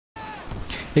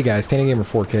Hey guys, Tanny Gamer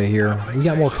 4K here. We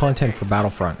got more content for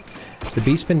Battlefront. The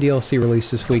Bespin DLC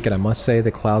released this week, and I must say the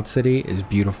Cloud City is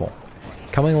beautiful.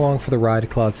 Coming along for the ride to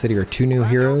Cloud City are two new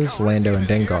heroes, Lando and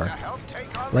Dengar.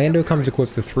 Lando comes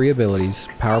equipped with 3 abilities: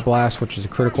 Power Blast, which is a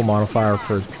critical modifier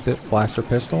for his blaster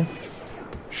pistol;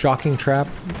 Shocking Trap,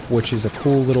 which is a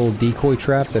cool little decoy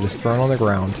trap that is thrown on the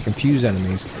ground to confuse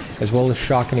enemies, as well as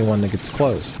shock anyone that gets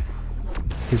close.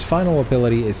 His final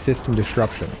ability is System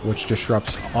Disruption, which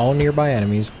disrupts all nearby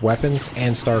enemies, weapons,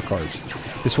 and star cards.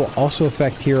 This will also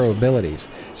affect hero abilities,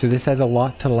 so this adds a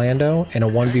lot to Lando in a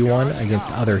 1v1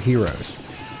 against other heroes.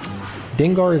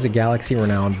 Dengar is a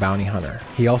galaxy-renowned bounty hunter.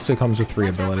 He also comes with 3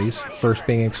 abilities, first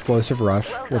being Explosive Rush,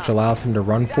 which allows him to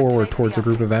run forward towards a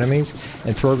group of enemies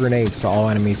and throw grenades to all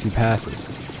enemies he passes.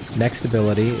 Next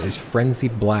ability is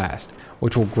Frenzied Blast,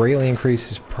 which will greatly increase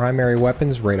his primary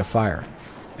weapon's rate of fire.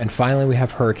 And finally we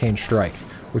have Hurricane Strike,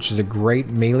 which is a great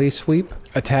melee sweep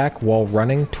attack while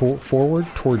running forward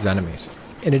towards enemies.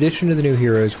 In addition to the new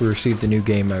heroes, we received a new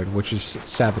game mode, which is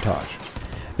Sabotage.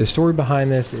 The story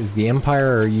behind this is the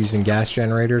Empire are using gas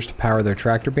generators to power their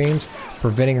tractor beams,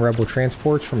 preventing rebel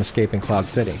transports from escaping Cloud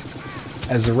City.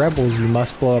 As the rebels, you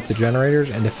must blow up the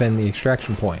generators and defend the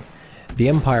extraction point. The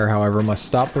Empire, however, must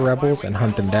stop the rebels and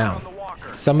hunt them down.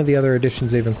 Some of the other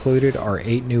additions they've included are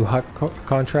 8 new hut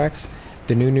contracts,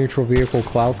 the new neutral vehicle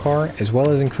Cloud Car, as well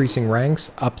as increasing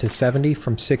ranks up to 70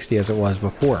 from 60 as it was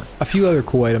before. A few other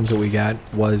cool items that we got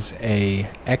was a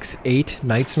X8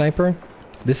 Night Sniper.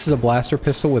 This is a blaster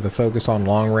pistol with a focus on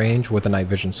long range with a night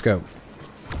vision scope.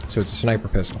 So it's a sniper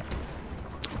pistol.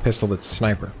 A pistol that's a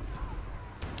sniper.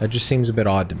 That just seems a bit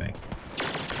odd to me.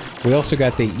 We also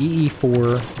got the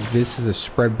EE4. This is a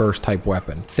spread burst type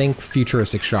weapon. Think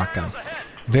futuristic shotgun.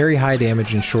 Very high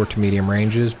damage in short to medium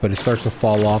ranges, but it starts to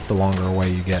fall off the longer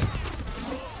away you get.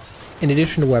 In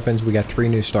addition to weapons, we got 3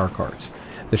 new star cards.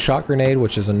 The Shot Grenade,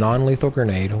 which is a non-lethal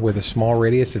grenade with a small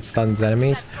radius that stuns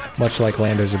enemies, much like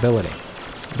Lando's ability.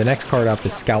 The next card up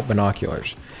is Scout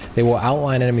Binoculars. They will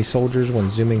outline enemy soldiers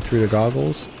when zooming through the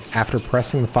goggles. After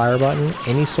pressing the fire button,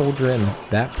 any soldier in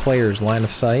that player's line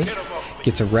of sight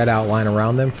gets a red outline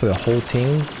around them for the whole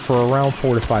team for around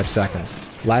 4 to 5 seconds.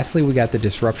 Lastly, we got the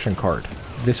Disruption card.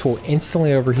 This will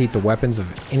instantly overheat the weapons of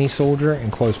any soldier in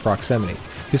close proximity.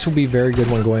 This will be very good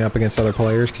when going up against other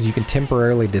players because you can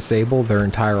temporarily disable their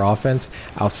entire offense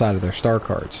outside of their star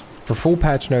cards. For full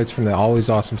patch notes from the always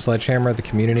awesome Sledgehammer, the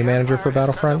community manager for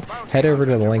Battlefront, head over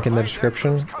to the link in the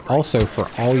description. Also, for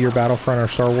all your Battlefront or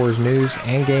Star Wars news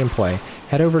and gameplay,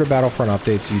 head over to Battlefront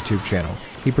Update's YouTube channel.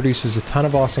 He produces a ton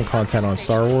of awesome content on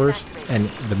Star Wars and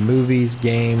the movies,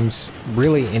 games,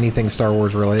 really anything Star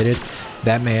Wars related.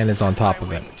 That man is on top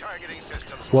of it.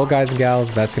 Well guys and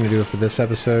gals, that's going to do it for this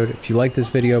episode. If you liked this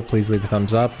video, please leave a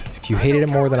thumbs up. If you hated it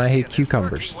more than I hate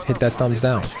cucumbers, hit that thumbs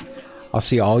down. I'll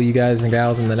see all you guys and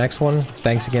gals in the next one.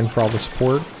 Thanks again for all the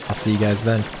support. I'll see you guys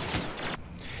then.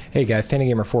 Hey guys, Tanny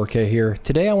Gamer 4K here.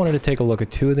 Today I wanted to take a look at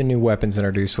 2 of the new weapons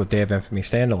introduced with Day of Infamy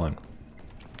Standalone.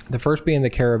 The first being the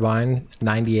Carabine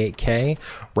 98K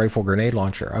Rifle Grenade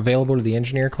Launcher, available to the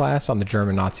Engineer class on the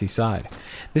German Nazi side.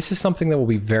 This is something that will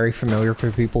be very familiar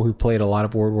for people who played a lot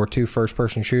of World War II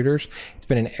first-person shooters. It's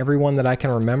been in every one that I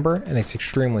can remember, and it's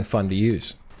extremely fun to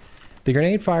use. The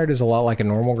grenade fired is a lot like a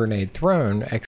normal grenade thrown,